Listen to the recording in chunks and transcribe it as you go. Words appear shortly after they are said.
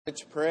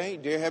Let's pray.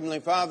 Dear Heavenly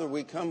Father,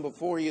 we come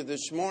before you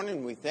this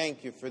morning. We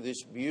thank you for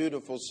this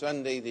beautiful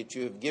Sunday that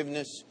you have given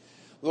us.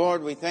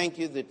 Lord, we thank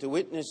you that the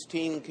witness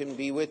team can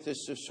be with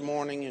us this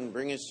morning and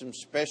bring us some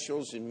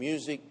specials and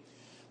music.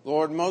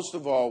 Lord, most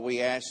of all,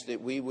 we ask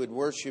that we would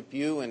worship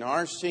you in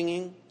our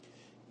singing.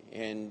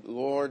 And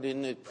Lord,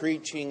 in the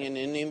preaching and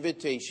in the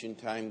invitation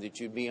time, that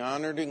you'd be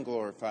honored and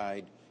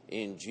glorified.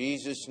 In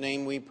Jesus'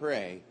 name we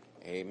pray.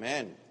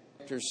 Amen.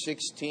 Chapter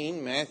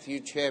 16, Matthew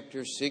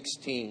chapter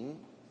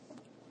 16.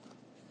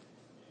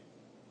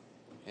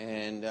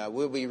 And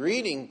we'll be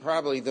reading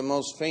probably the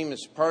most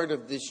famous part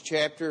of this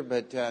chapter,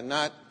 but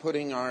not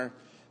putting our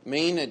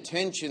main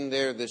attention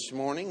there this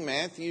morning.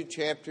 Matthew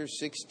chapter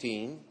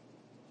 16.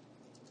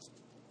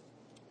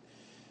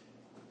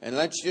 And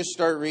let's just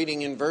start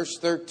reading in verse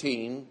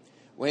 13.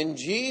 When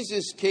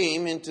Jesus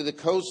came into the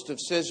coast of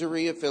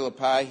Caesarea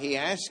Philippi, he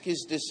asked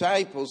his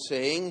disciples,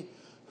 saying,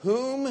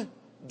 "Whom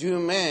do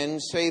men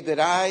say that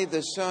I,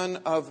 the Son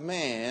of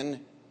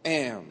Man,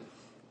 am?"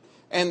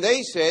 And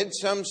they said,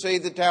 "Some say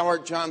that thou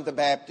art John the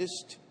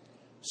Baptist,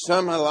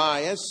 some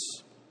Elias,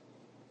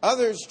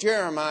 others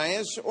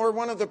Jeremiah, or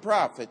one of the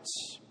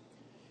prophets."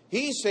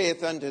 He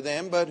saith unto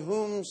them, "But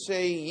whom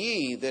say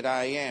ye that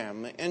I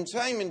am?" And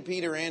Simon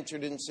Peter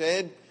answered and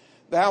said,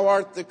 "Thou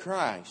art the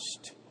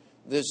Christ,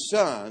 the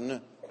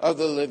Son of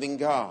the living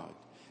God."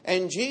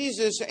 And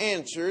Jesus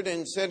answered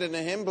and said unto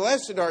him,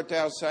 "Blessed art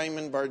thou,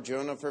 Simon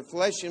Bar-Jonah, for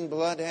flesh and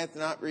blood hath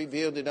not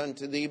revealed it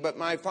unto thee, but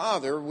my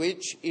Father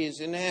which is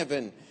in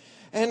heaven.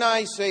 And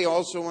I say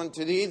also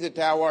unto thee that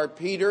thou art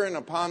Peter, and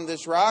upon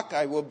this rock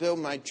I will build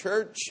my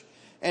church,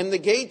 and the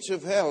gates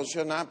of hell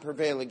shall not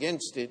prevail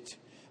against it.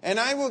 And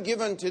I will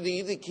give unto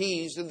thee the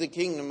keys of the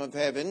kingdom of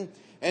heaven.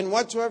 And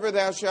whatsoever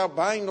thou shalt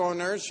bind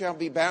on earth shall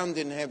be bound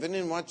in heaven,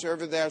 and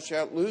whatsoever thou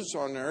shalt loose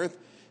on earth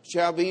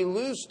shall be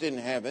loosed in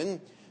heaven."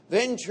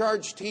 Then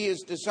charged he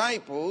his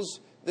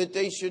disciples that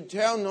they should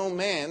tell no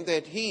man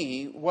that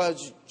he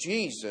was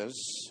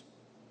Jesus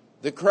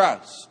the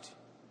Christ.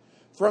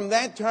 From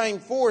that time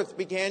forth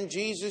began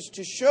Jesus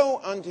to show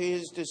unto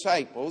his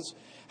disciples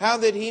how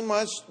that he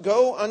must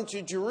go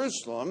unto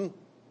Jerusalem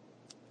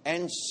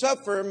and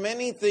suffer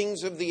many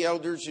things of the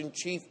elders and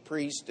chief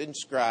priests and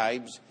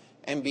scribes,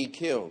 and be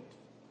killed,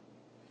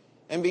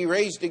 and be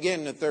raised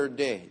again the third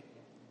day.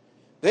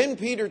 Then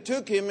Peter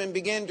took him and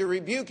began to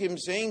rebuke him,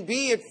 saying,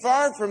 "Be it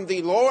far from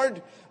thee,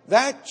 Lord,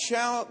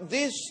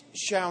 this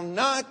shall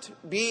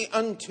not be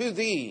unto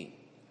thee."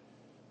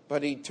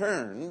 But he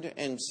turned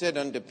and said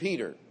unto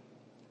Peter,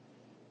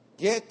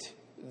 "Get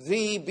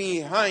thee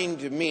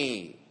behind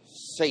me,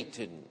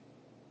 Satan.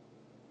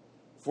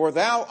 For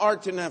thou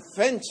art an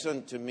offense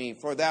unto me,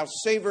 for thou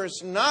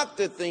savorest not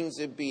the things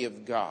that be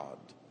of God,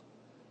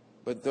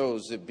 but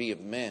those that be of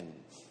men."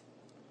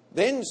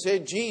 Then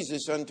said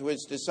Jesus unto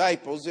his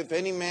disciples, "If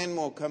any man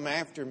will come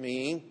after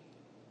me,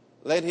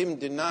 let him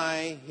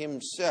deny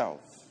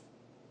himself,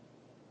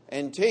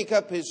 and take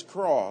up his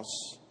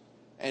cross,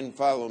 and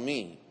follow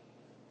me.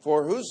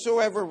 For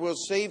whosoever will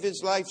save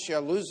his life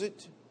shall lose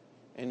it,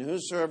 and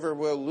whosoever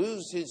will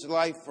lose his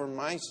life for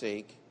my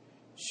sake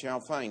shall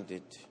find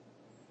it.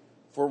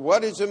 For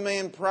what is a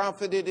man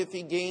profited if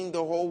he gain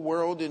the whole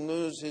world and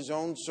lose his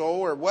own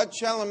soul? Or what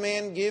shall a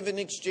man give in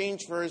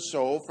exchange for his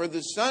soul? For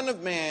the Son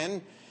of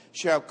Man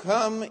shall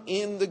come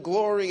in the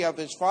glory of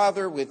his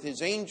Father with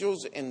his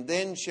angels, and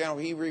then shall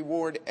he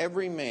reward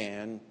every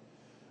man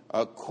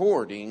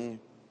according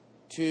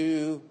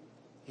to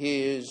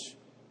his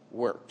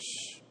works."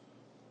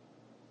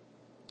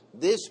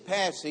 This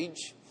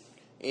passage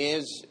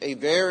is a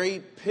very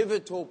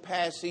pivotal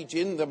passage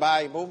in the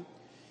Bible.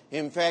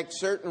 In fact,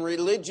 certain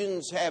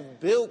religions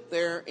have built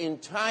their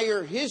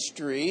entire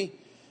history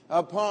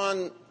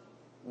upon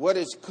what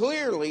is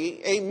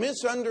clearly a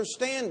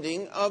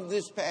misunderstanding of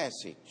this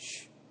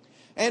passage.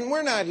 And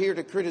we're not here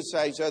to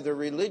criticize other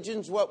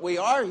religions. What we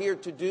are here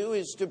to do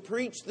is to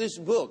preach this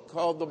book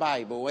called the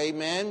Bible.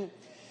 Amen.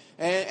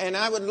 And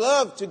I would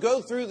love to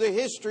go through the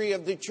history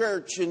of the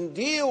church and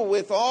deal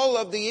with all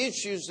of the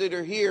issues that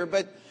are here.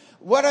 But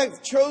what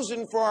I've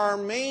chosen for our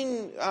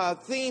main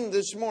theme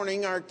this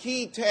morning, our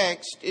key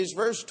text, is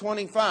verse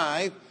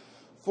 25.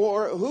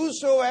 "For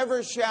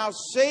whosoever shall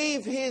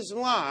save his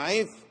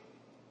life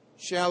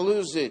shall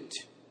lose it.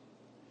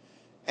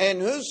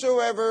 And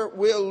whosoever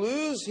will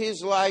lose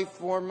his life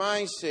for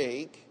my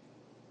sake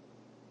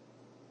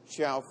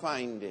shall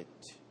find it."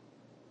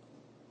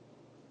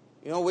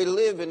 You know, we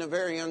live in a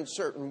very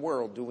uncertain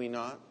world, do we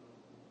not?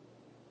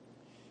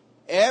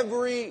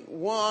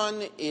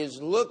 Everyone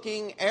is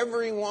looking,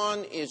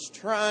 everyone is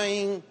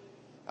trying.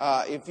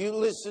 If you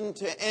listen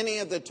to any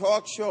of the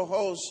talk show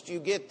hosts, you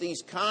get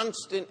these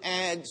constant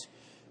ads.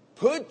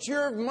 Put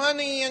your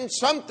money in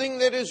something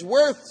that is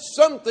worth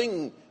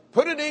something.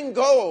 Put it in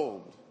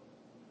gold.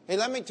 Hey,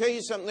 let me tell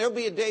you something. There'll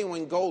be a day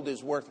when gold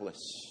is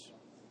worthless,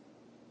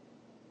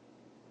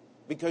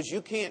 because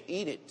you can't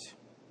eat it.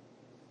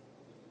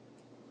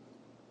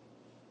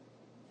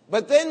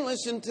 But then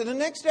listen to the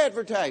next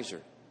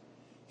advertiser.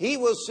 He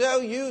will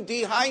sell you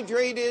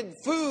dehydrated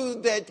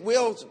food that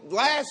will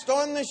last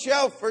on the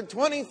shelf for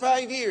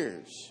 25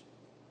 years.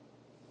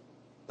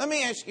 Let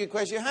me ask you a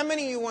question. How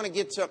many of you want to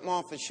get something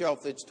off the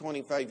shelf that's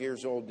 25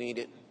 years old, need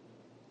it?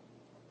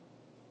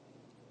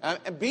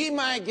 Be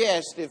my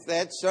guest if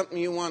that's something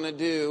you want to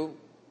do.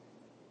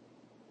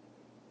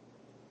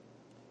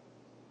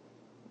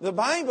 The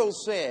Bible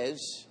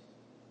says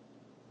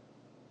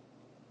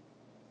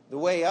the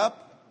way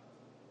up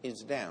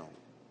is down.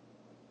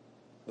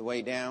 The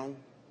way down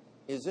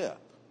is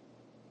up.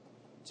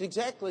 It's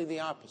exactly the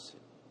opposite.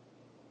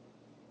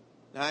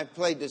 Now, I've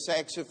played the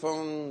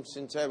saxophone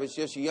since I was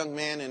just a young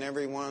man, and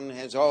everyone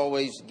has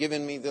always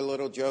given me the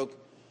little joke,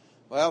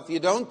 well, if you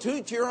don't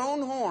toot your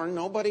own horn,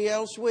 nobody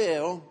else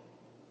will.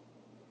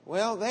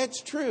 Well,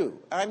 that's true.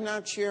 I'm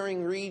not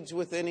sharing reeds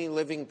with any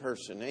living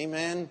person.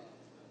 Amen?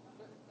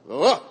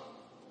 Ugh.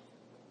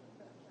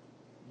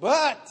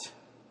 But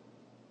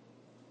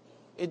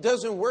it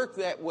doesn't work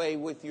that way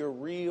with your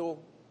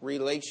real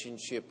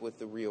relationship with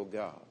the real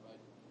God.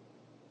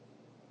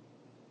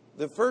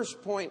 The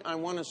first point I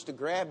want us to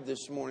grab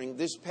this morning,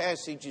 this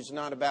passage is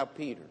not about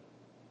Peter.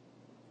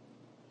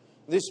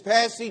 This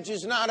passage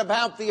is not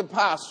about the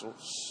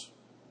apostles.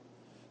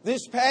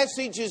 This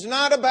passage is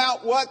not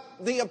about what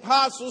the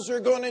apostles are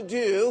going to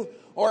do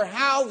or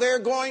how they're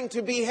going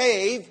to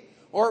behave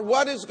or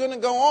what is going to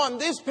go on.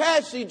 This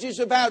passage is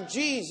about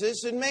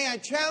Jesus, and may I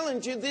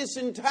challenge you, this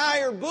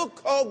entire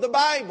book called the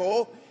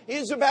Bible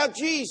is about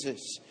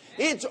Jesus.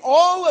 It's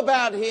all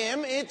about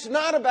Him. It's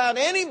not about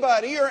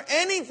anybody or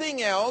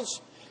anything else.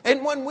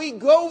 And when we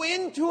go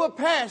into a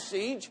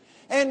passage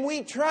and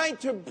we try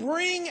to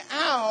bring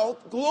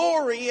out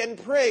glory and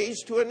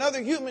praise to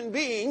another human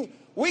being,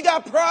 we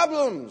got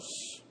problems.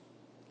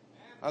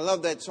 I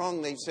love that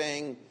song they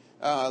sang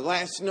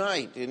last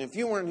night. And if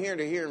you weren't here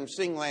to hear them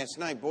sing last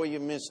night, boy,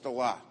 you missed a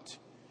lot.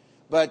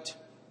 But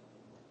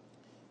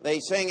they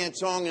sang that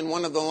song, and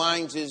one of the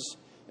lines is,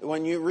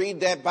 when you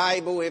read that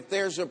Bible, if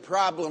there's a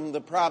problem,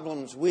 the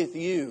problem's with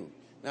you.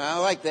 Now, I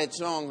like that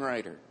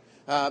songwriter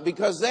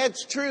because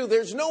that's true.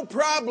 There's no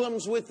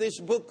problems with this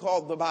book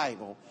called the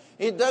Bible.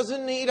 It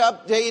doesn't need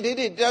updated.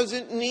 It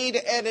doesn't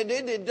need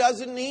edited. It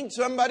doesn't need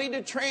somebody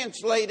to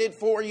translate it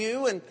for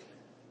you, and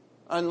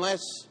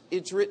unless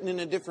it's written in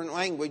a different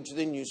language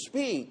than you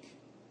speak.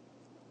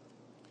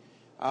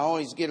 I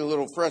always get a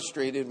little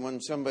frustrated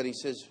when somebody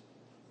says,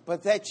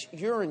 but that's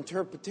your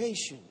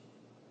interpretation.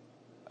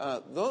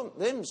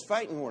 Them's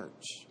fighting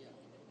words.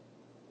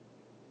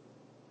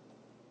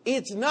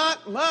 It's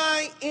not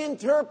my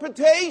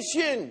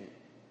interpretation.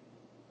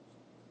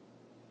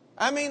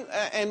 I mean,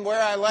 and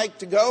where I like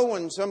to go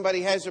when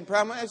somebody has a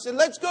problem, I said,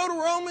 let's go to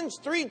Romans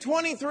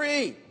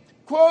 3:23.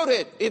 Quote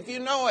it if you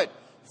know it.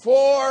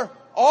 For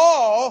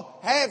all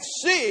have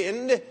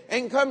sinned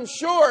and come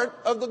short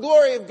of the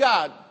glory of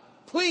God.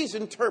 Please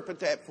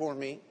interpret that for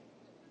me.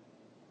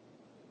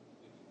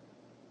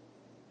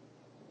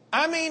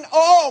 I mean,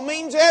 all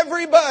means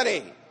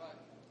everybody.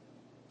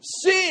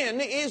 Sin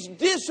is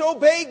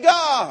disobey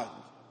God.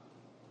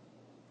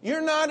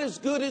 You're not as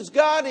good as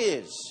God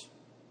is.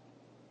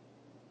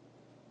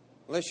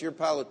 Unless you're a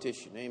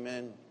politician,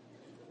 amen.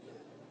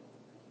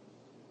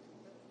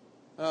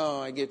 Oh,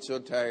 I get so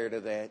tired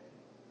of that.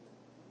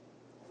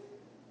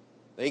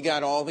 They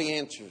got all the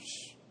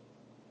answers.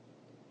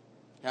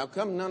 How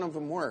come none of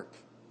them work?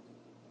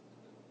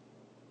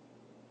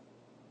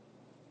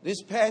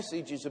 This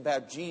passage is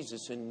about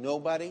Jesus and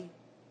nobody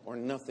or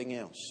nothing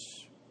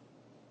else.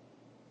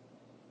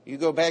 You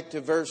go back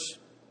to verse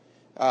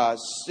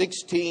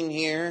 16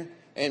 here,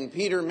 and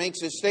Peter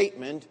makes a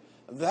statement.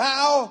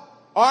 Thou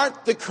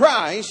art the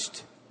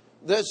Christ,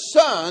 the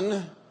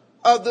Son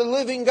of the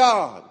living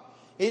God.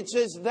 It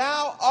says,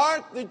 thou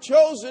art the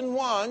chosen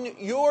one.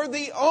 You're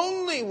the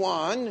only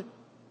one.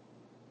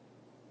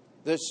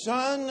 The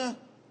Son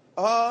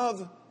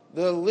of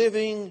the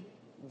living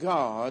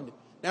God.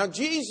 Now,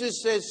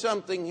 Jesus says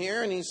something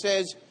here, and He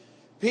says,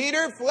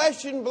 Peter,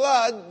 flesh and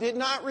blood did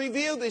not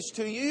reveal this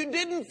to you. You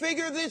didn't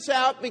figure this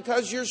out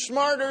because you're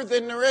smarter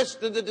than the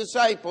rest of the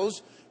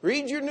disciples.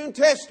 Read your New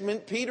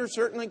Testament. Peter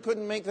certainly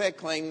couldn't make that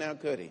claim now,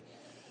 could he?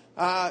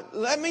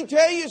 Let me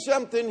tell you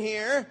something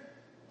here.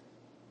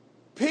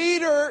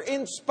 Peter,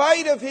 in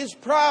spite of his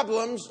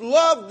problems,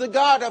 loved the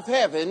God of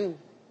heaven.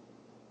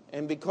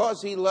 And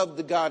because he loved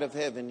the God of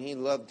heaven, he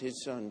loved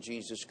His Son,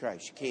 Jesus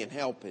Christ. You can't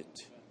help it.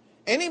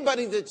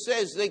 Anybody that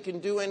says they can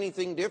do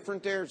anything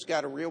different there has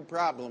got a real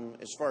problem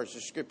as far as the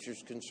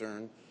Scripture's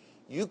concerned.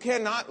 You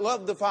cannot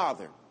love the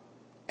Father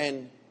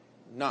and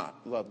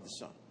not love the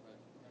Son.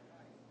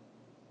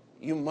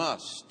 You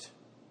must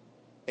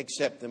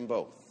accept them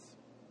both.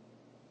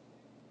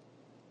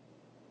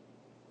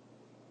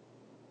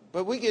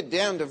 But we get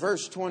down to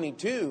verse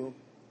 22,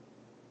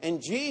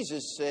 and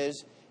Jesus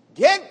says,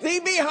 get thee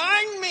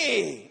behind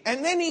me.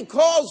 And then He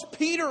calls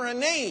Peter a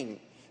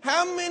name.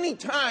 How many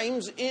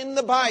times in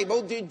the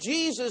Bible did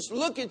Jesus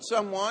look at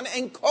someone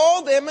and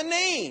call them a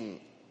name?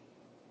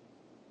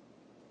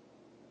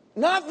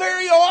 Not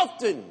very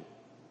often.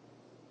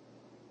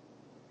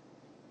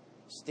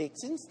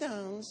 Sticks and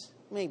stones.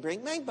 may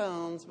break my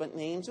bones, but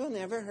names will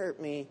never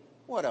hurt me.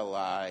 What a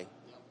lie.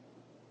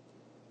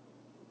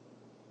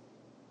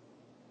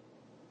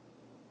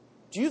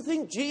 Do you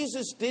think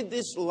Jesus did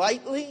this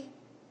lightly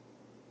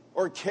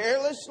or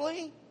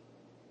carelessly?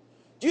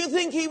 Do you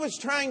think he was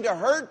trying to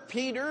hurt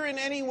Peter in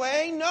any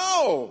way?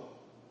 No.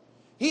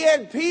 He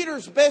had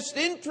Peter's best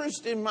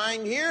interest in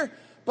mind here,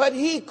 but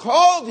he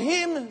called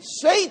him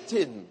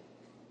Satan.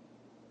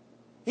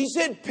 He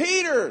said,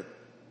 Peter,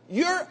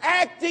 you're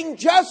acting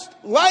just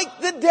like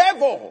the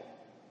devil.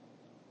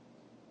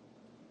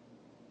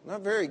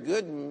 Not very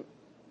good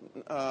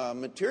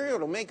material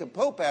to make a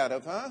pope out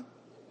of, huh?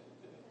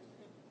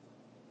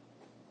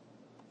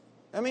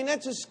 I mean,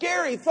 that's a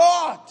scary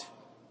thought.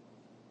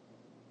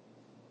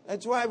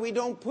 That's why we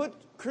don't put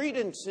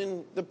credence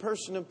in the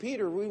person of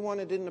Peter. We want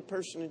it in the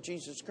person of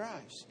Jesus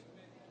Christ.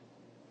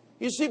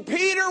 You see,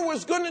 Peter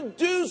was going to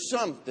do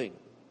something.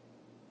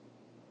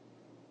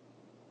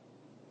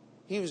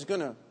 He was going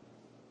to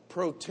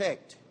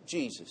protect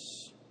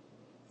Jesus.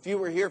 If you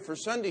were here for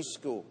Sunday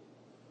school,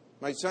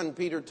 my son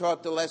Peter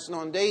taught the lesson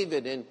on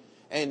David,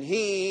 and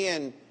he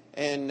and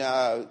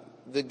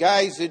the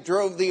guys that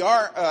drove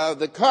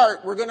the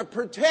cart were going to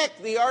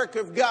protect the ark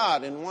of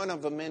God, and one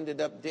of them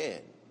ended up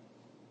dead.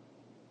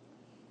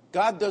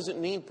 God doesn't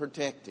need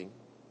protecting.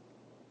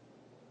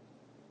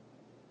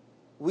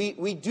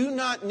 We do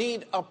not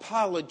need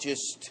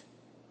apologists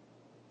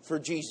for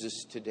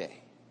Jesus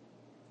today.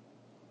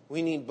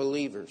 We need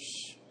believers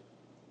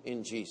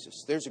in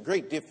Jesus. There's a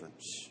great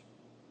difference.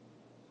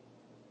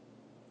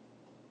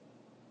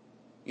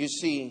 You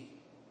see,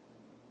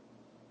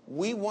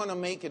 we want to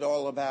make it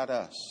all about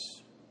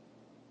us.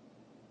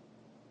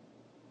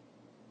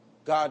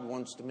 God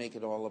wants to make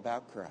it all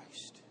about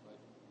Christ.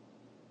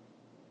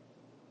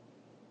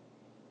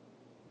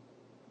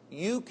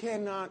 You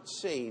cannot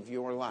save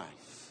your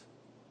life.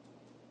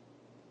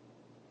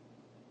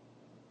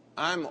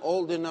 I'm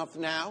old enough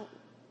now.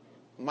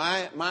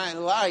 My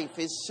life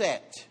is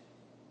set.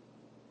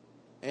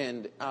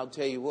 And I'll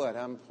tell you what,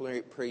 I'm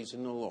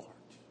praising the Lord.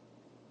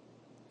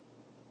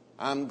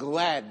 I'm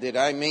glad that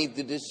I made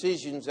the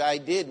decisions I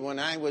did when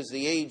I was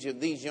the age of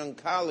these young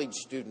college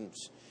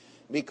students,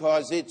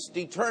 because it's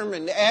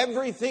determined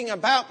everything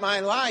about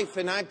my life,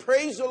 and I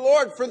praise the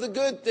Lord for the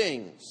good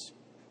things.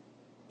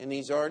 And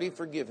He's already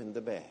forgiven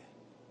the bad.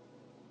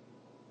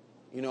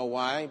 You know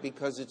why?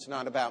 Because it's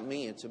not about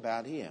me, it's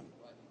about Him.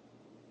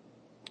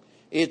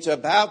 It's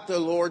about the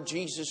Lord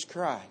Jesus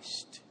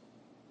Christ.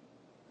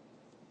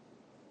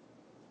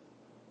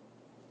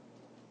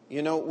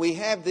 You know, we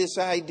have this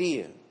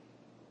idea.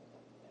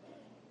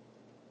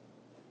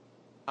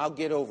 I'll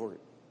get over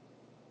it.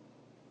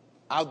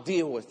 I'll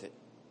deal with it.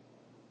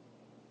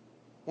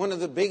 One of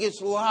the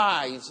biggest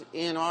lies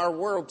in our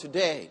world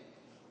today.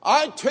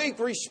 I take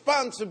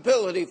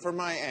responsibility for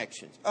my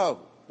actions.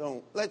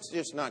 Let's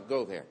just not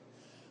go there.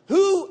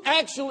 Who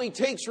actually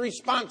takes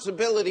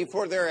responsibility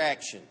for their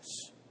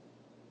actions?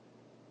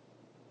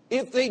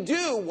 If they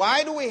do,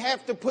 why do we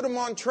have to put them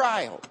on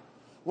trial?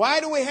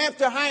 Why do we have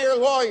to hire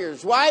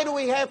lawyers? Why do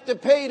we have to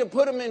pay to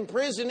put them in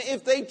prison?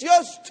 If they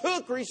just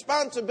took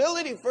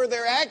responsibility for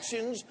their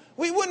actions,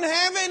 we wouldn't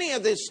have any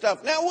of this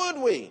stuff. Now,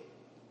 would we?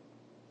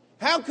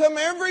 How come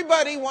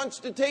everybody wants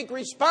to take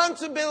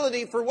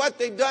responsibility for what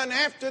they've done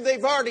after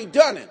they've already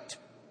done it?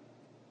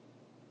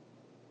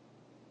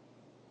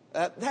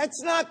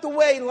 That's not the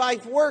way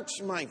life works,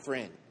 my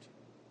friend.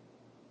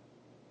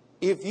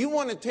 If you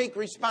want to take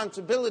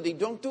responsibility,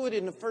 don't do it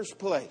in the first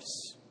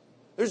place.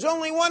 There's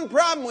only one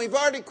problem. We've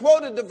already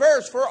quoted the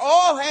verse. For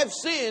all have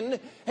sinned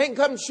and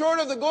come short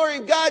of the glory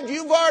of God.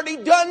 You've already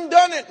done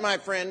it, my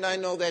friend. I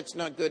know that's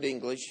not good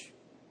English.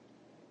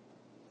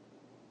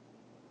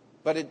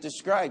 But it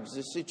describes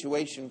the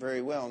situation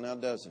very well now,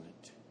 doesn't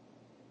it?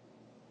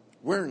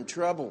 We're in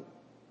trouble.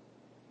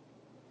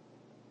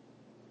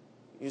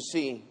 You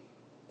see,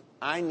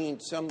 I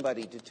need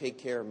somebody to take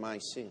care of my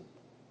sin.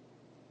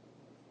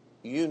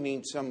 You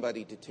need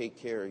somebody to take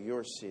care of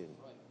your sin.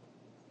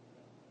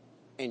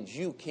 And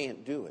you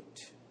can't do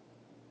it.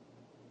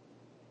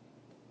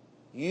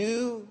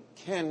 You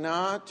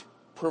cannot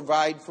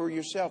provide for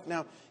yourself.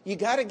 Now, you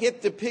got to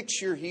get the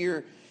picture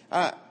here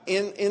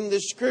in the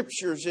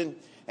Scriptures,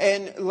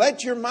 and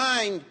let your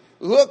mind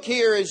look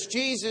here as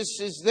Jesus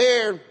is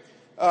there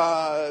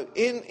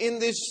in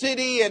this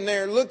city, and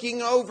they're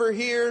looking over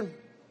here.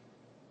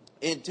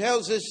 It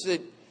tells us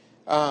that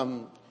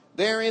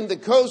they're in the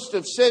coast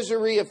of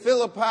Caesarea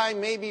Philippi,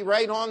 maybe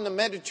right on the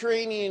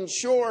Mediterranean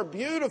shore,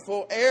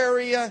 beautiful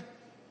area.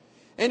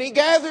 And he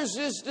gathers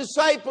his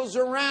disciples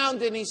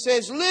around and he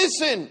says,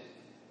 listen,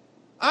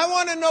 I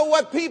want to know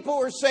what people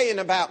are saying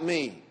about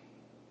me.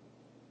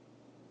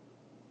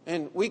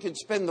 And we could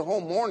spend the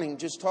whole morning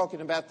just talking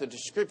about the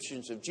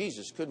descriptions of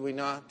Jesus, could we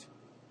not?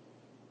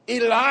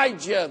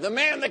 Elijah, the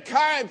man that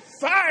cried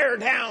fire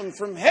down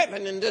from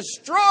heaven and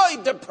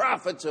destroyed the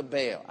prophets of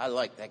Baal. I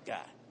like that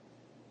guy.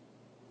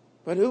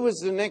 But who was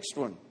the next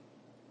one?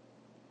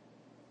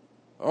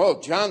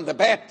 Oh, John the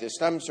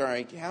Baptist. I'm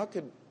sorry. How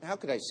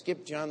could I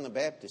skip John the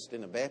Baptist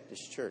in a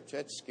Baptist church?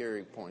 That's a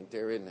scary point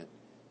there, isn't it?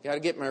 Got to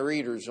get my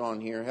readers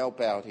on here, help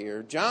out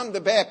here. John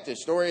the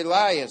Baptist, or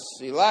Elias,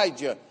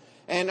 Elijah,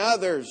 and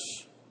others.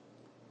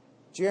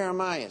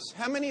 Jeremiah.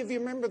 How many of you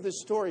remember the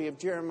story of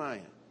Jeremiah?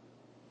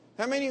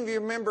 How many of you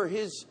remember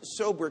his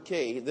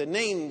sobriquet, the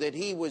name that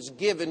he was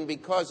given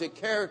because it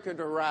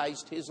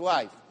characterized his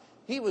life?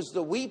 He was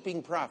the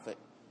weeping prophet.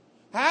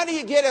 How do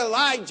you get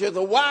Elijah,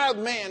 the wild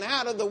man,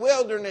 out of the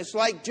wilderness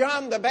like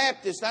John the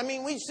Baptist? I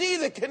mean, we see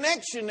the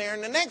connection there.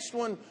 And the next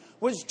one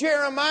was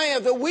Jeremiah,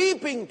 the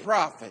weeping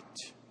prophet,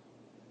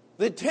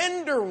 the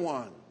tender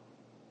one.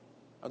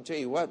 I'll tell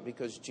you what,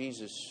 because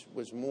Jesus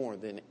was more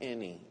than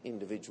any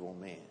individual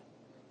man.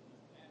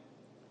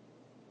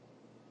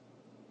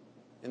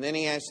 And then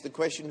he asked the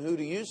question, who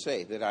do you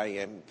say that I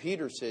am?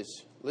 Peter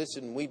says,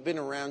 listen, we've been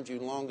around you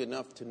long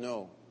enough to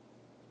know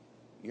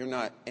you're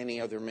not any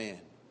other man.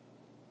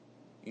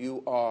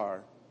 You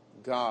are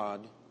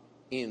God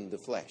in the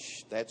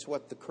flesh. That's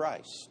what the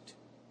Christ,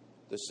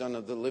 the Son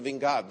of the living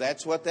God,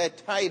 that's what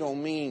that title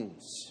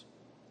means.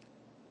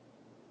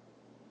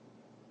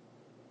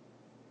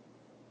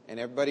 And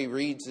everybody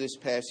reads this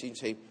passage and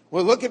say,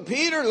 well, look at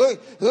Peter.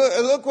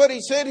 Look what he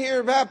said here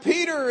about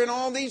Peter and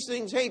all these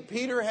things. Hey,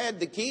 Peter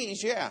had the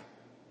keys, yeah.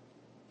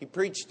 He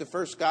preached the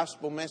first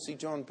gospel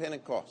message on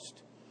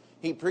Pentecost.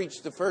 He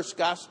preached the first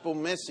gospel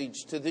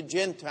message to the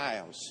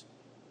Gentiles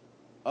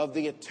of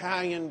the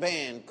Italian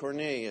band,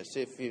 Cornelius.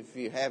 If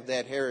you have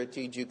that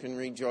heritage, you can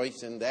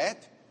rejoice in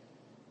that.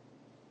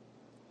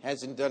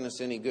 Hasn't done us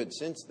any good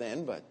since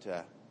then,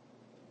 but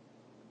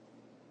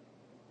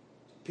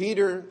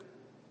Peter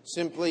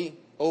simply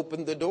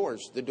opened the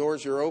doors. The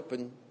doors are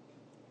open.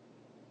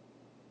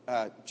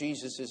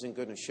 Jesus isn't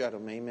going to shut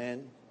them,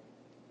 amen?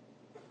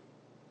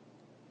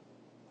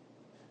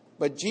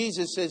 But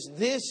Jesus says,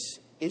 this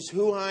is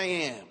who I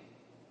am.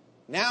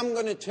 Now I'm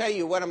going to tell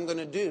you what I'm going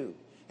to do.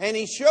 And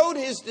he showed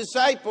his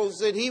disciples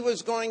that he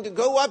was going to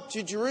go up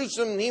to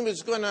Jerusalem and he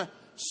was going to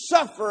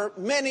suffer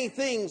many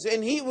things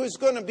and he was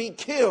going to be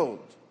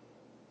killed.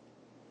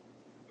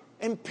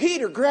 And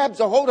Peter grabs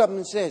a hold of him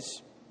and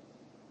says,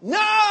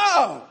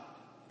 no,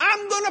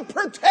 I'm going to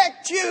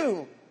protect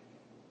you.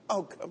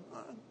 Oh, come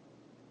on.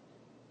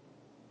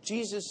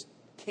 Jesus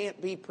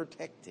can't be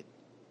protected.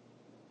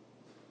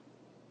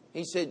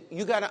 He said,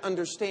 you got to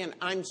understand,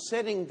 I'm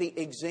setting the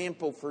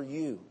example for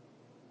you.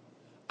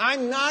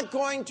 I'm not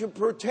going to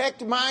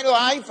protect my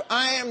life.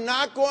 I am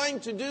not going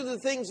to do the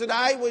things that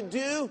I would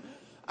do.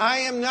 I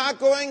am not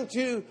going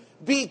to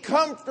be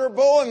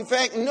comfortable. In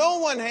fact, no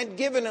one had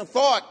given a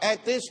thought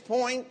at this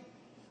point.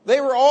 They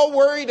were all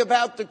worried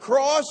about the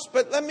cross.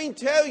 But let me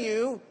tell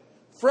you,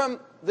 from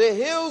the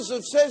hills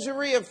of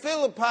Caesarea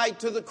Philippi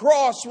to the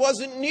cross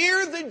wasn't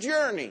near the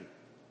journey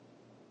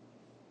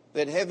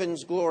that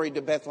heaven's glory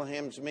to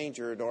Bethlehem's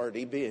manger had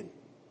already been.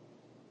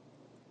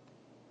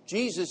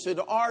 Jesus had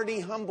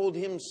already humbled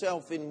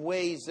himself in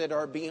ways that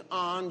are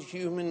beyond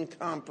human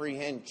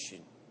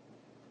comprehension.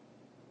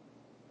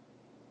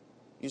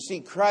 You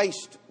see,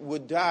 Christ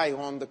would die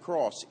on the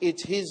cross.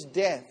 It's his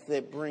death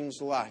that brings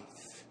life.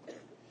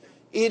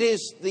 It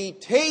is the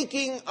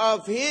taking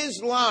of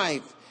his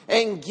life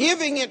and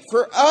giving it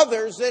for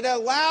others that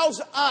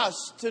allows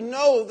us to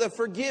know the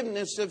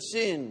forgiveness of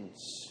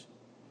sins.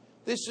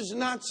 This is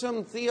not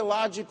some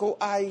theological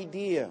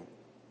idea.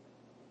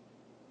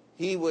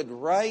 He would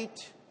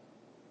write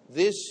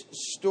this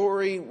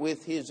story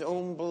with his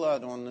own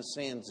blood on the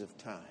sands of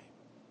time.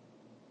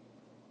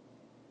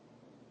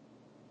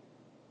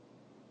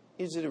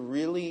 Is it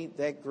really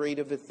that great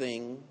of a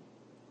thing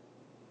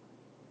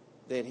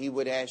that he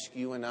would ask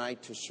you and I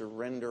to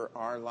surrender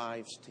our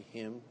lives to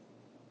him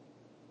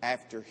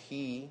after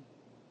he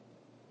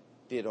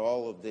did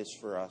all of this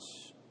for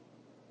us?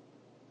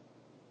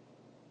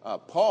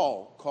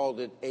 Paul called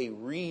it a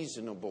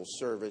reasonable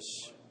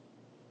service.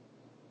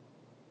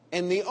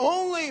 And the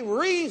only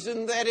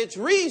reason that it's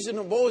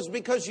reasonable is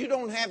because you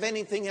don't have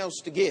anything else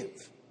to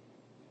give.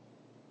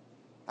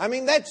 I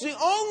mean, that's the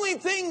only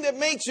thing that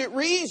makes it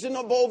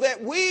reasonable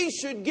that we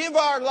should give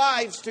our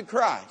lives to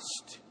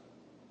Christ.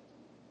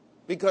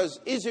 Because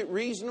is it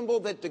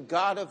reasonable that the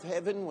God of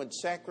heaven would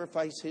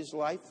sacrifice his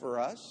life for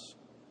us?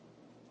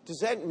 Does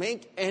that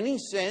make any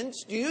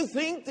sense? Do you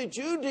think that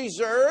you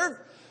deserve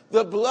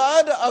the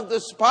blood of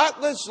the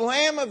spotless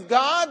Lamb of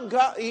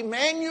God,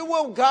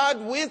 Emmanuel,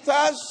 God with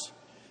us,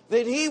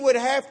 that he would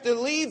have to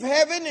leave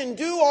heaven and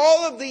do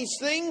all of these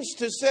things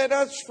to set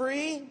us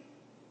free?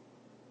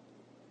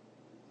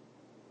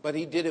 But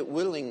he did it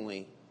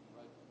willingly.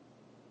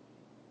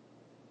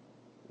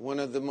 One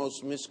of the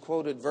most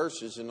misquoted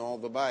verses in all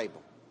the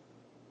Bible.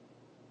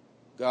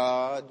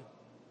 God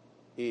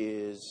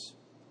is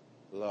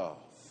love.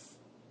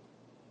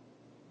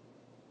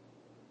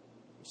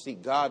 You see,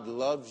 God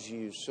loves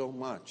you so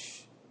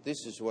much.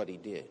 This is what he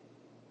did.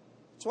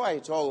 That's why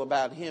it's all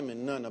about him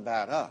and none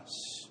about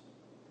us.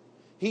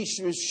 He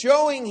was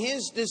showing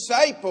his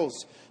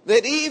disciples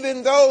that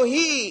even though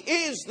he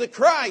is the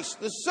Christ,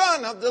 the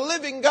Son of the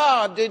living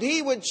God, that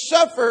he would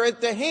suffer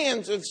at the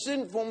hands of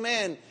sinful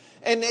men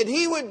and that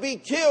he would be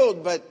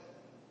killed. But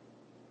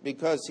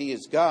because he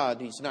is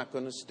God, he's not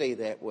going to stay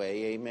that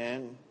way.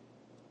 Amen.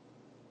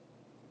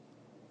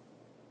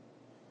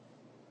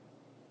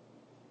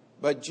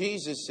 But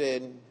Jesus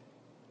said,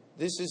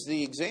 this is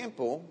the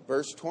example,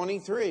 verse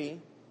 24,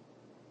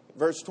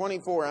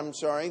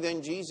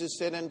 Then Jesus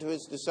said unto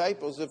his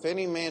disciples, If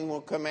any man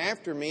will come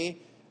after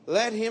me,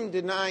 let him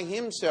deny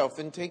himself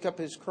and take up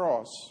his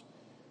cross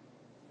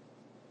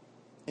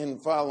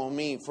and follow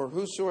me. For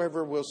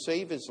whosoever will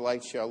save his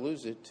life shall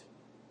lose it.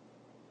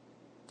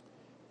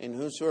 And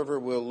whosoever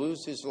will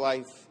lose his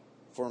life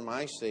for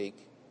my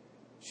sake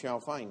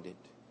shall find it.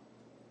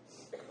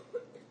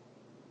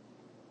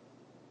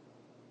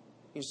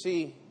 You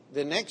see,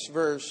 the next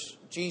verse,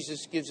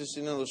 Jesus gives us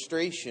an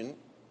illustration.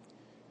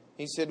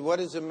 He said, What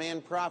is a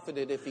man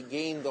profited if he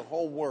gain the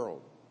whole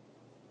world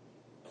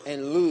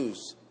and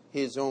lose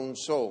his own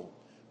soul?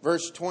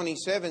 Verse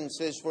 27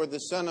 says, For the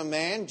Son of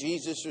Man,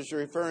 Jesus is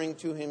referring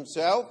to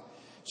himself,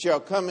 shall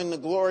come in the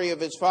glory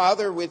of his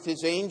Father with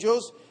his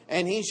angels,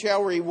 and he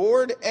shall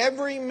reward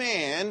every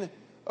man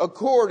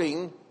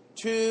according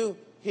to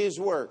his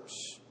works.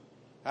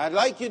 I'd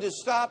like you to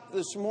stop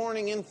this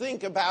morning and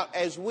think about,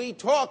 as we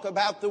talk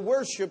about the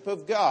worship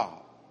of God.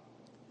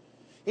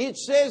 It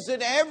says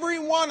that every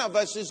one of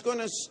us is going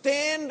to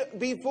stand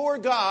before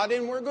God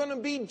and we're going to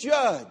be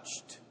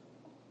judged.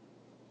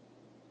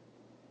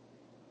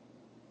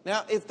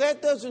 Now, if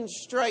that doesn't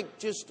strike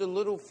just a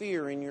little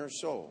fear in your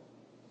soul,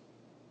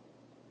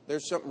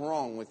 there's something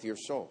wrong with your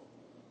soul.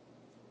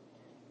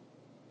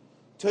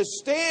 To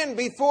stand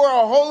before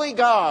a holy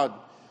God,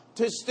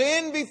 to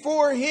stand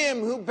before him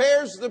who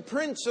bears the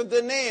prints of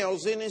the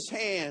nails in his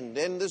hand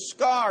and the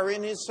scar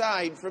in his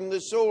side from the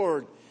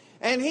sword.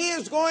 And he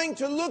is going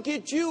to look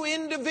at you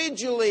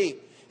individually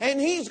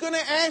and he's going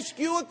to ask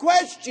you a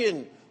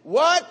question.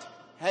 What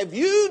have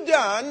you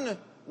done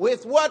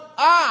with what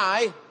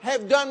I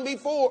have done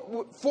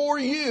before for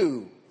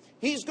you?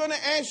 He's going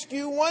to ask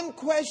you one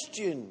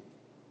question.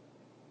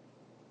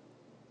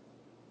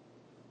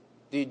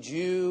 Did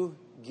you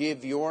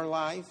give your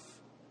life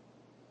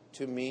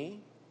to me?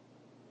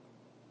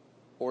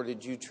 Or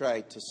did you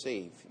try to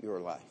save your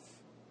life?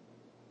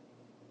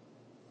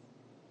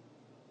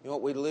 You know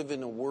what? We live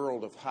in a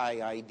world of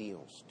high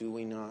ideals, do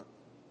we not?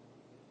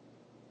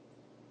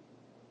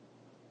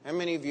 How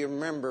many of you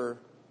remember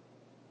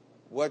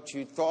what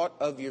you thought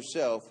of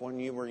yourself when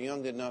you were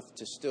young enough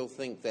to still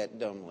think that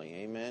dumbly?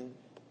 Amen?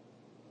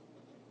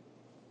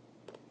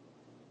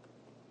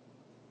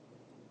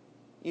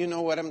 You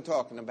know what I'm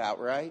talking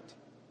about, right?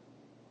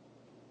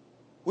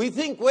 We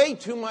think way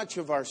too much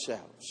of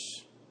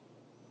ourselves.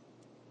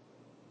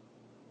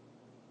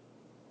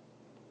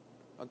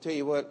 I'll tell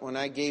you what, when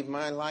I gave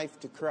my life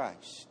to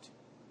Christ,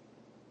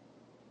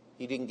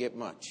 he didn't get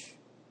much.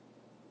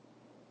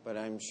 But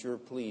I'm sure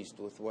pleased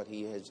with what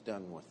he has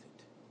done with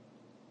it.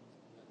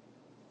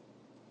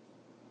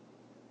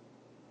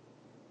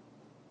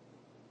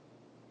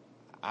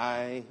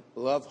 I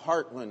love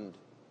Heartland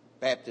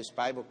Baptist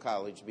Bible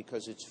College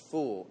because it's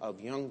full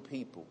of young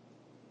people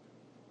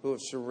who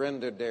have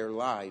surrendered their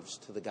lives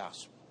to the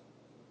gospel.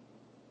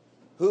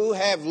 Who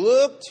have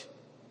looked.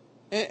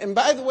 And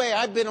by the way,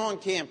 I've been on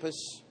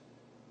campus.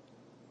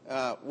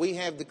 We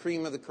have the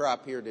cream of the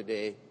crop here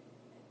today.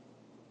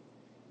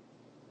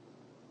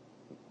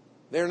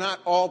 They're not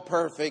all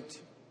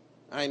perfect.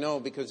 I know,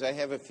 because I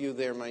have a few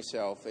there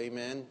myself.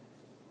 Amen.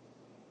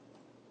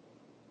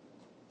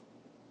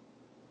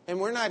 And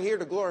we're not here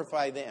to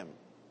glorify them.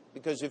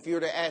 Because if you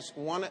were to ask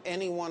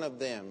any one of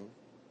them,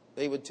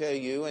 they would tell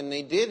you, and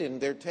they did in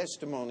their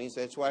testimonies.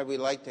 That's why we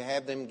like to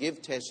have them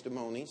give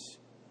testimonies.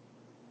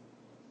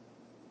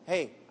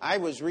 Hey, I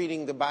was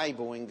reading the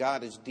Bible and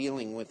God is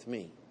dealing with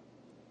me.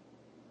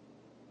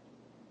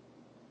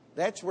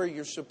 That's where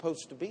you're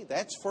supposed to be.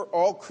 That's for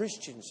all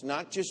Christians,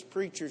 not just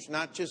preachers,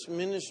 not just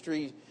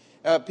ministry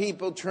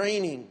people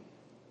training.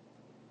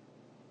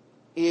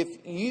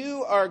 If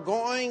you are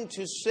going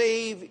to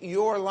save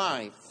your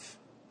life,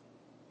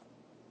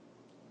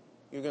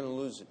 you're going to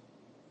lose it.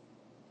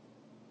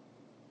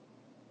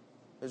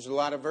 There's a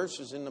lot of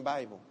verses in the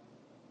Bible.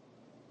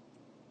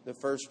 The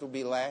first will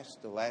be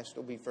last, the last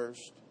will be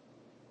first.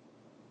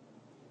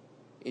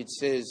 It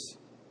says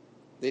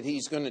that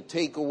he's going to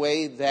take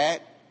away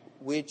that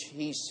which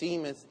he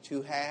seemeth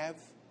to have,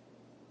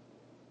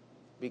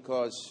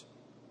 because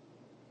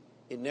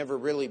it never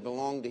really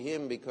belonged to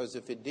him, because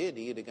if it did,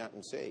 he'd have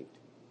gotten saved.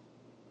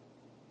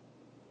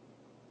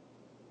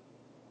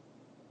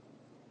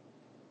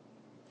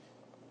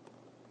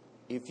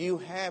 If you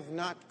have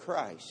not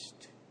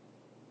Christ,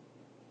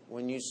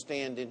 when you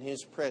stand in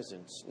his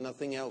presence,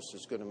 nothing else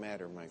is going to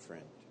matter, my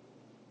friend.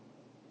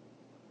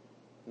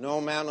 No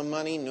amount of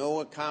money, no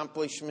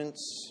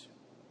accomplishments.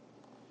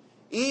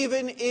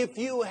 Even if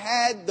you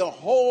had the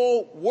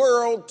whole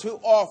world to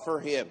offer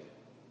him,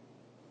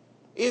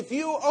 if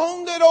you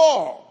owned it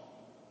all,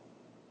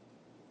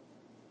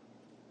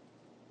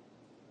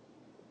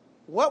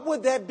 what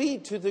would that be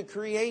to the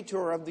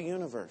creator of the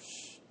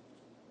universe?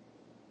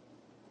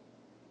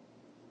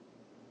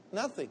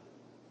 Nothing.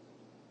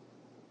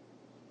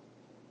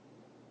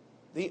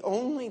 The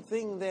only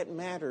thing that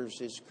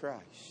matters is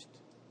Christ.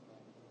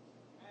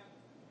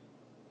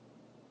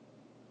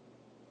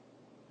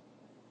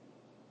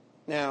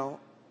 Now,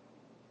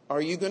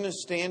 are you going to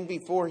stand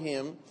before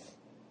Him?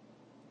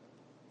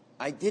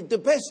 I did the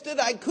best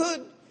that I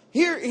could.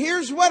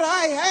 Here's what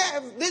I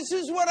have. This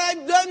is what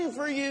I've done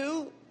for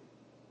you.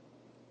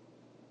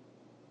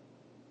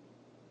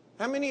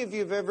 How many of you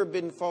have ever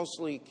been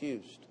falsely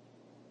accused?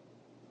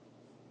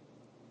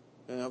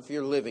 Well, if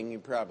you're living, you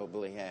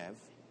probably have.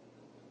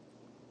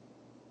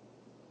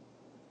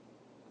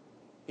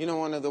 You know,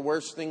 one of the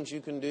worst things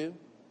you can do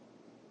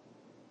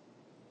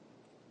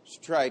is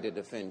try to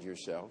defend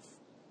yourself.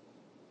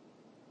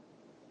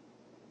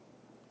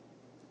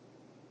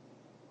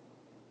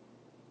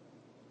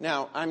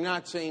 Now, I'm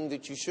not saying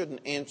that you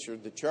shouldn't answer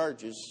the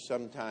charges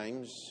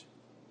sometimes,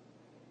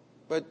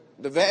 but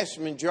the vast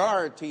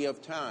majority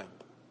of time,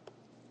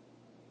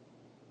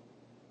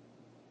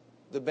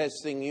 the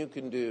best thing you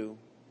can do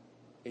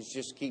is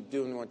just keep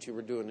doing what you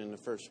were doing in the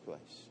first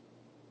place.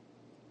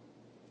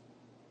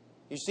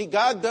 You see,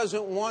 God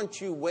doesn't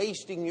want you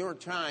wasting your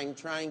time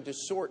trying to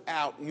sort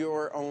out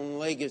your own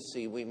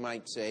legacy, we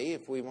might say,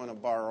 if we want to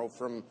borrow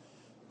from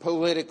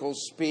political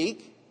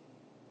speak.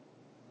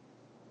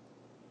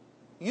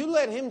 You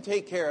let Him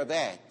take care of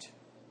that.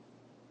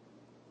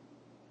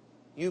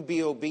 You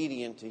be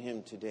obedient to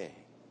Him today.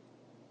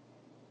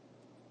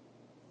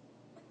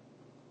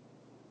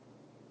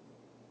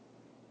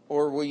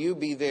 Or will you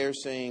be there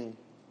saying,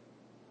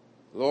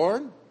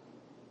 Lord,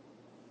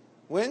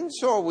 when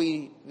saw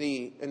we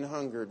thee and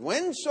hungered?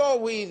 When saw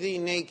we thee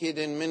naked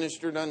and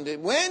ministered unto?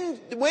 When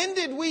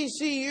did we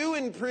see you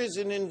in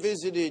prison and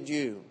visited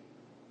you?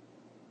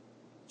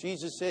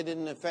 Jesus said,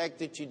 in the fact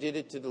that you did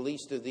it to the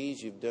least of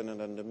these, you've done it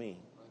unto me.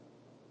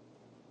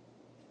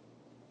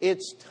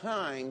 It's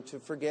time to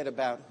forget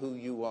about who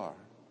you are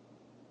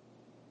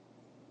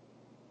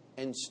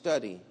and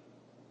study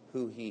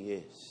who He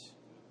is.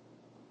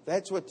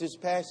 That's what this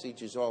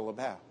passage is all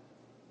about.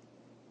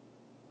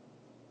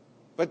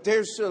 But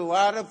there's a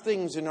lot of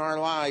things in our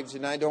lives,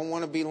 and I don't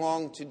want to be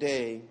long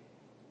today,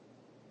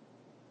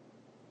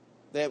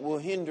 that will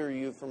hinder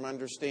you from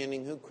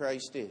understanding who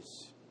Christ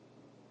is.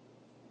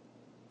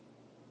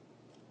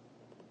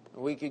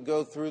 We could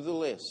go through the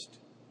list.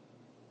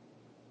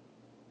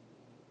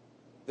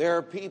 There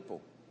are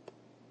people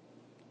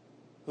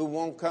who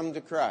won't come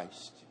to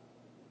Christ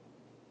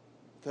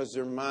because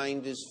their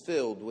mind is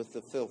filled with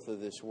the filth of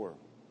this world.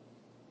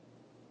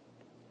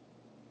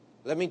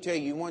 Let me tell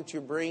you, you want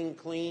your brain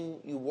clean,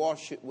 you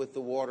wash it with the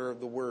water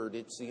of the Word.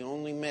 It's the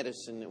only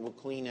medicine that will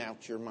clean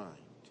out your mind.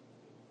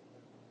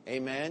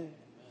 Amen?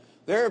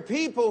 There are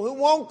people who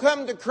won't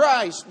come to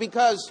Christ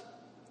because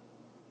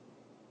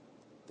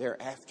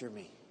they're after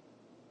me.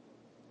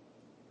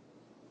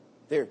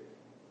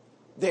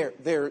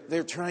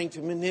 They're trying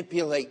to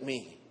manipulate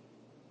me.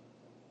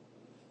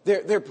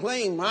 They're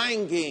playing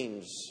mind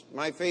games.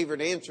 My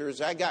favorite answer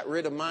is, I got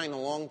rid of mine a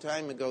long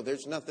time ago.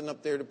 There's nothing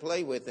up there to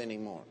play with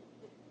anymore.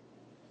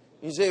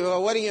 You say,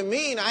 well, what do you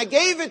mean? I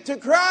gave it to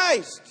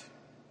Christ.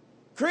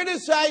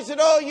 Criticize it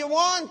all you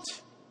want.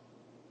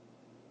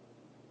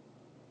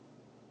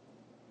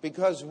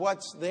 Because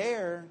what's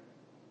there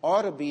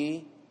ought to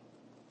be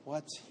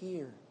what's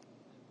here.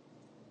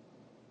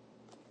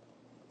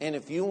 And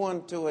if you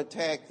want to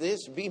attack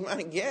this, be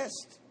my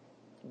guest.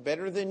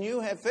 Better than you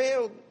have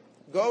failed.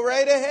 Go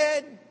right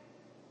ahead.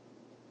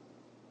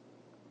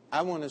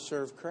 I want to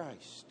serve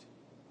Christ.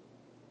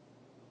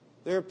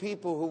 There are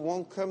people who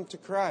won't come to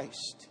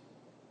Christ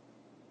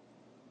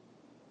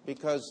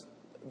because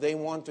they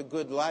want a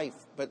good life.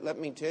 But let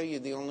me tell you,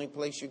 the only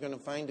place you're going to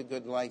find a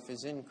good life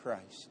is in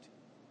Christ.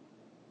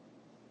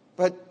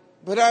 But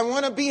I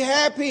want to be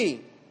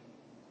happy.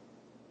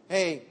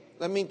 Hey,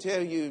 let me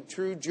tell you,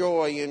 true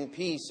joy and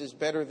peace is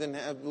better than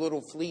a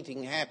little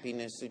fleeting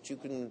happiness that you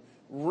can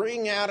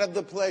wring out of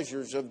the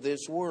pleasures of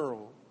this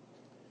world.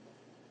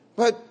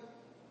 But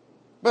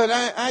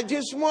I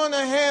just want to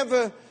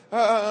have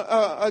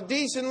a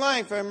decent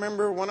life. I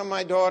remember one of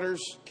my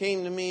daughters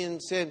came to me and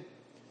said,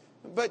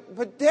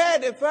 But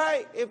Dad, if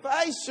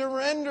I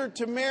surrender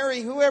to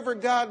marry whoever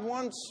God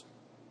wants,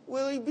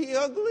 will he be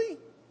ugly?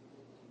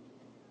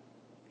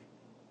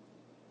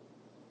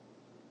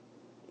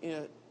 You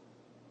know,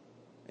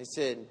 I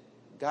said,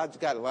 God's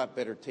got a lot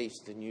better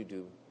taste than you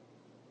do.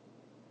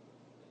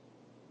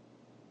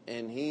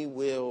 And He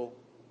will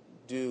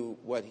do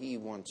what He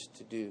wants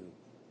to do.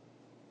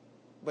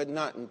 But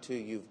not until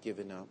you've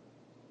given up.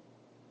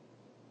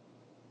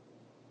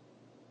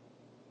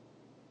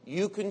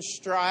 You can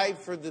strive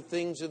for the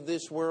things of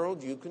this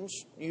world. You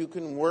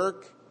can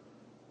work.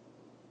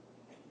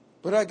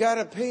 But I got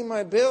to pay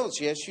my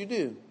bills. Yes, you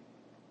do.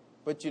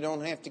 But you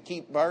don't have to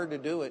keep bar to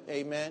do it.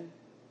 Amen?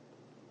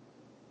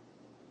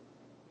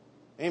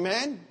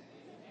 Amen?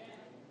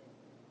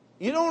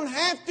 You don't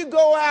have to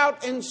go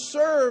out and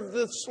serve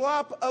the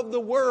slop of the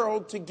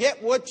world to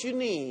get what you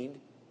need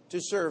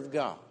to serve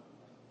God.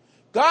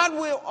 God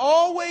will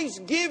always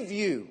give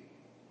you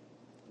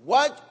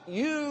what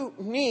you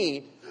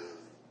need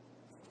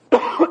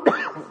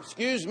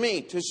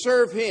to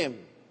serve Him.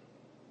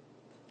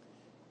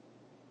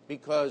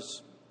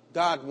 Because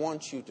God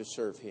wants you to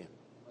serve Him.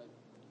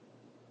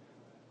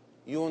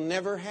 You'll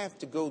never have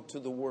to go to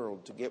the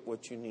world to get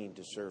what you need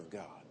to serve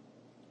God.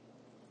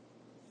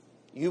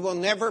 You will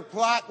never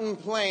plot and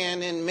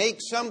plan and make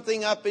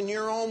something up in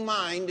your own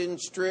mind and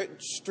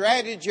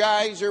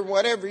strategize or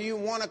whatever you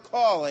want to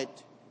call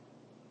it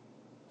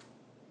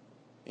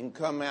and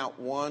come out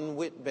one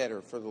whit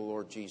better for the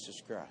Lord Jesus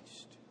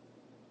Christ.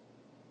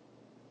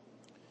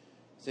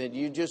 Said,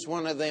 "You just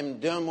one of them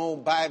dumb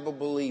old Bible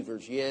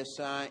believers." Yes,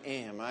 I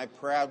am. I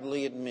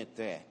proudly admit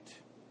that.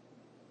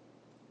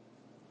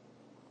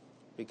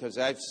 Because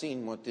I've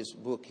seen what this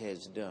book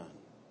has done.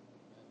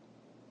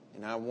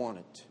 And I want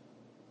it.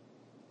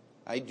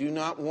 I do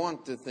not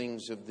want the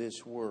things of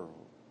this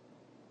world.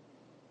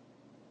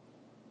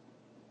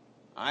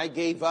 I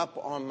gave up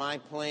on my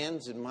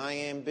plans and my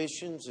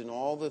ambitions and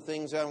all the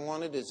things I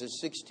wanted as a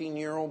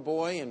 16-year-old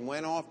boy and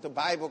went off to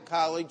Bible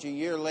college a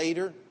year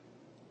later.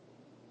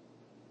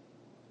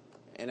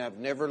 And I've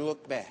never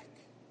looked back.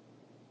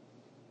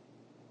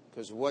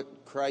 Because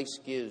what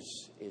Christ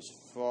gives is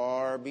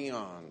far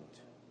beyond.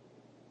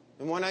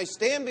 And when I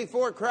stand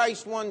before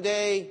Christ one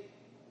day,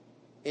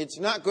 it's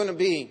not going to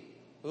be,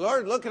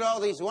 "Lord, look at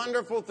all these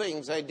wonderful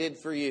things I did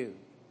for you."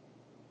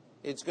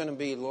 It's going to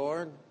be,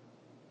 "Lord,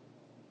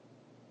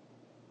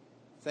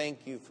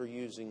 thank you for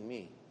using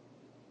me."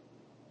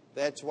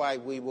 That's why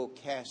we will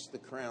cast the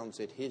crowns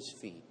at His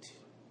feet.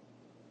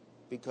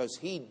 Because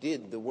He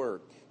did the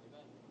work.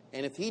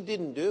 And if He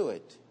didn't do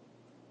it,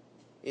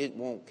 it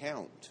won't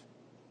count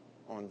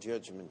on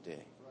Judgment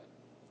Day.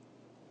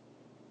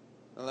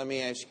 Now let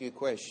me ask you a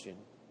question.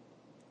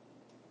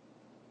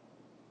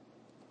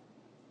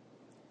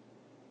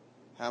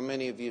 How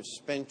many of you have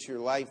spent your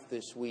life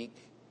this week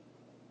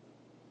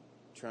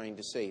trying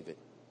to save it?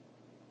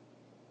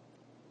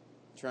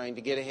 Trying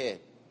to get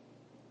ahead?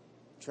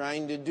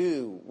 Trying to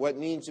do what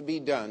needs to be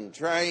done?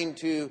 Trying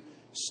to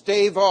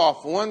stave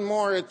off one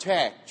more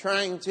attack?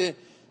 Trying to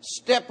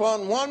step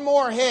on one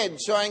more head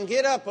so I can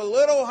get up a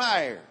little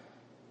higher?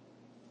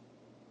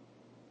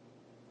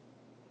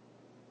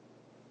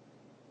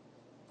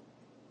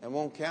 That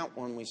won't count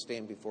when we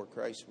stand before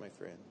Christ, my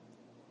friend.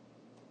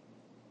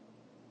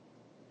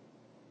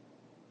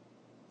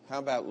 How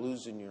about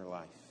losing your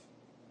life?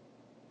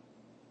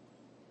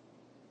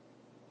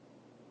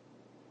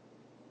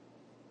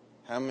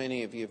 How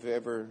many of you have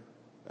ever...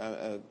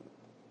 let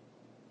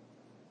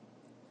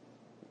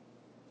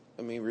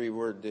me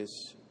reword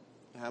this.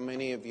 How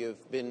many of you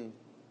have been...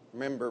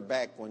 Remember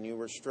back when you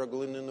were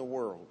struggling in the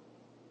world,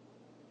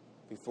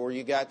 before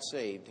you got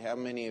saved, how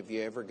many of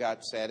you ever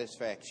got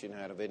satisfaction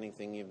out of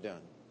anything you've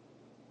done?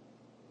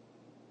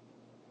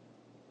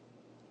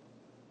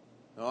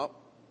 Oh,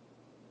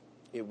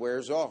 it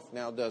wears off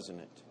now, doesn't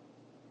it?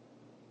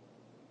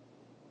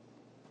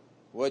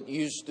 What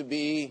used to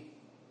be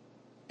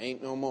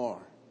ain't no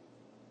more.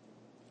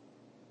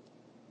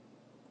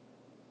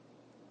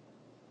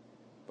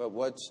 But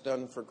what's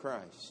done for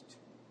Christ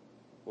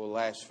will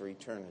last for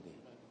eternity.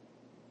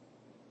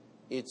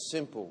 It's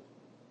simple.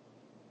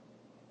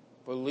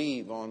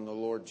 Believe on the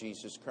Lord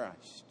Jesus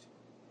Christ,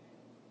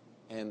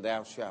 and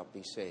thou shalt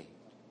be saved.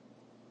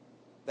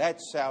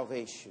 That's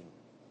salvation.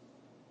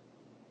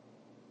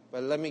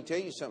 But let me tell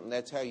you something,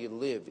 that's how you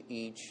live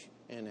each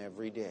and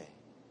every day.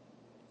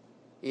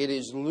 It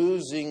is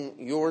losing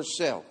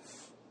yourself.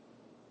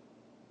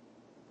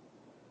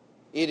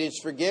 It is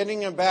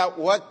forgetting about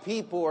what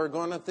people are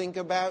going to think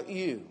about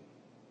you.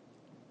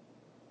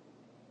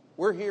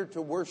 We're here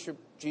to worship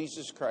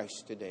Jesus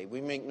Christ today.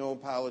 We make no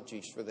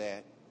apologies for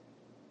that.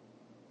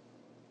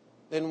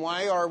 Then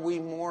why are we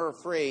more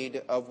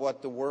afraid of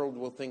what the world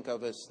will think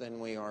of us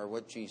than we are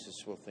what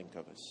Jesus will think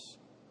of us?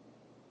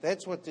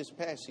 That's what this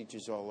passage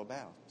is all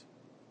about.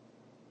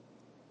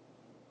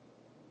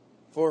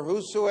 For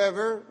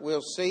whosoever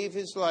will save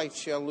his life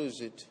shall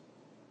lose it,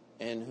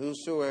 and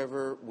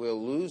whosoever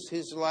will lose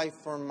his life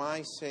for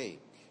my sake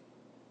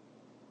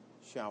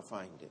shall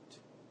find it.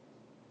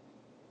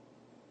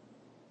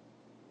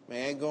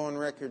 May I go on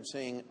record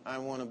saying, I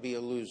want to be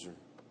a loser.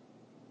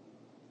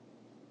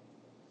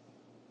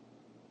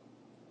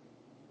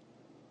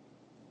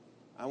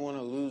 I want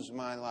to lose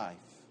my life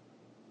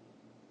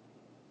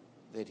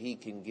that He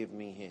can give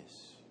me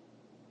His.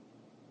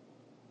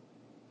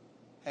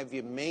 Have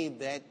you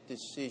made that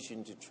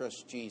decision to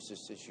trust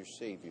Jesus as your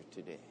Savior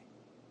today?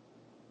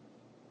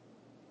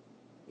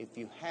 If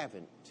you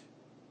haven't,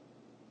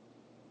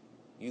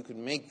 you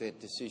can make that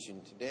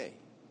decision today.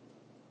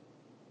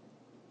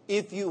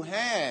 If you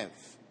have,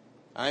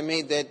 I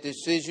made that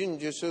decision,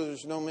 just so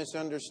there's no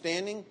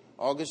misunderstanding,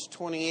 August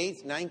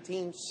 28th,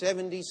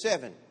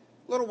 1977,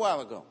 a little while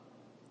ago.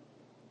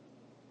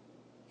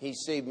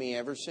 He's saved me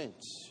ever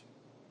since.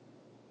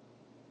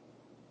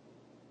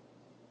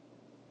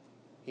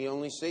 He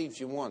only saves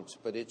you once,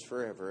 but it's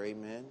forever.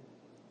 Amen?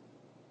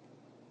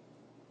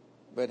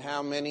 But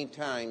how many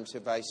times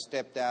have I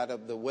stepped out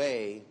of the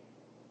way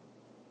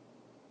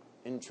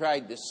and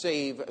tried to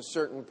save a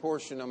certain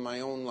portion of my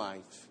own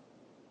life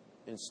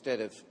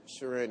instead of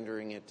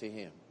surrendering it to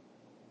Him.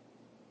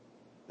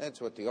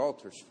 That's what the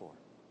altar's for.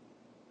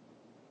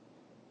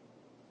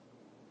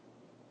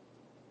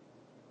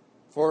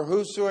 For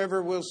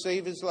whosoever will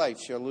save his life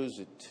shall lose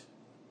it,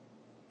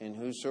 and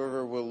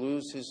whosoever will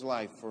lose his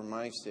life for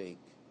my sake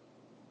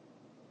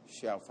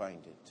shall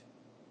find it.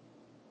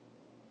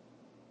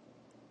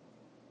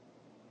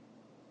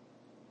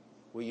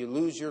 Will you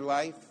lose your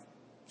life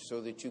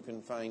so that you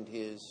can find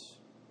His?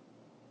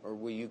 Or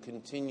will you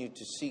continue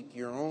to seek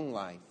your own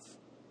life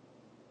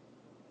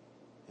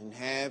and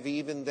have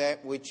even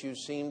that which you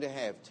seem to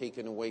have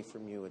taken away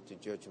from you at the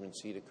judgment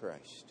seat of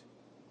Christ?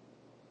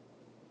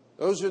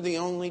 Those are the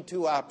only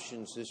two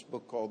options this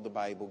book called the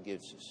Bible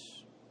gives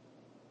us.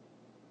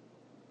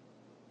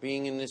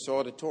 Being in this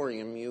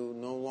auditorium, you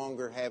no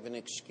longer have an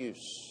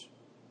excuse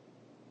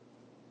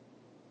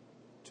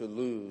to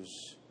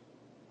lose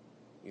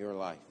your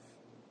life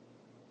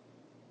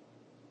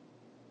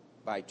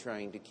by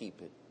trying to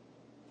keep it.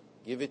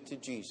 Give it to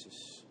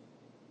Jesus.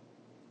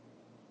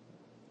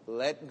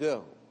 Let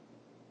go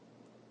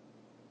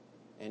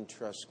and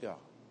trust God.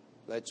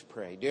 Let's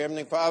pray. Dear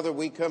Heavenly Father,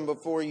 we come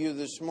before you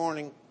this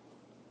morning.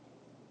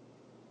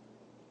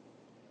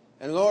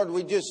 And Lord,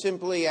 we just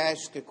simply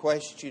ask a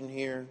question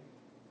here.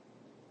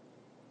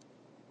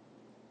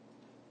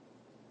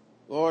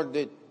 Lord,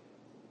 that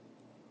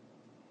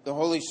the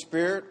Holy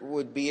Spirit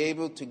would be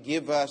able to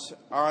give us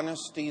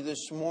honesty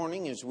this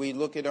morning as we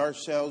look at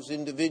ourselves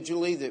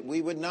individually, that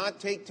we would not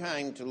take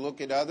time to look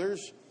at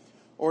others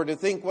or to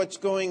think what's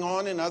going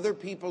on in other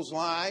people's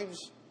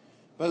lives.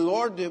 But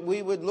Lord, that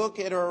we would look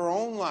at our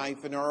own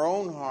life and our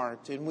own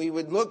heart, and we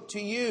would look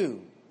to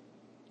you.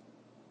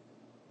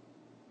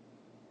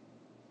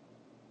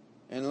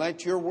 And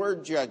let your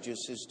word judge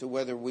us as to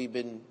whether we've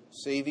been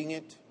saving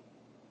it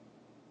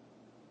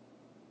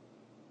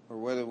or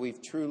whether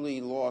we've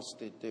truly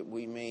lost it, that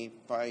we may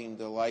find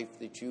the life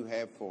that you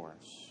have for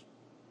us.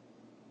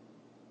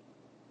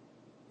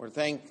 We're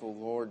thankful,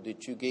 Lord,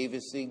 that you gave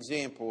us the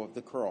example of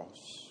the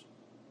cross.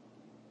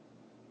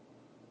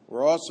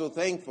 We're also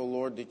thankful,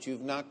 Lord, that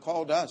you've not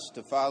called us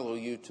to follow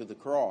you to the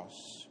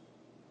cross,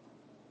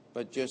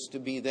 but just to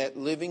be that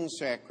living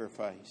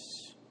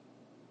sacrifice.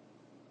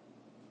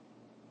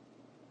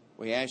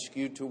 We ask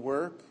you to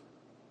work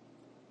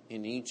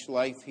in each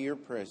life here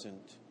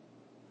present,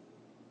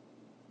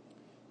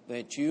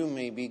 that you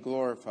may be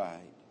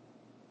glorified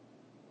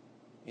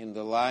in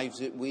the lives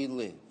that we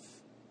live.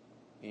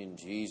 In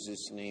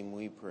Jesus' name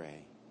we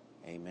pray.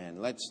 Amen.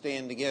 Let's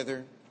stand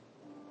together.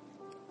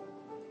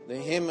 The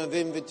hymn of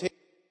invitation.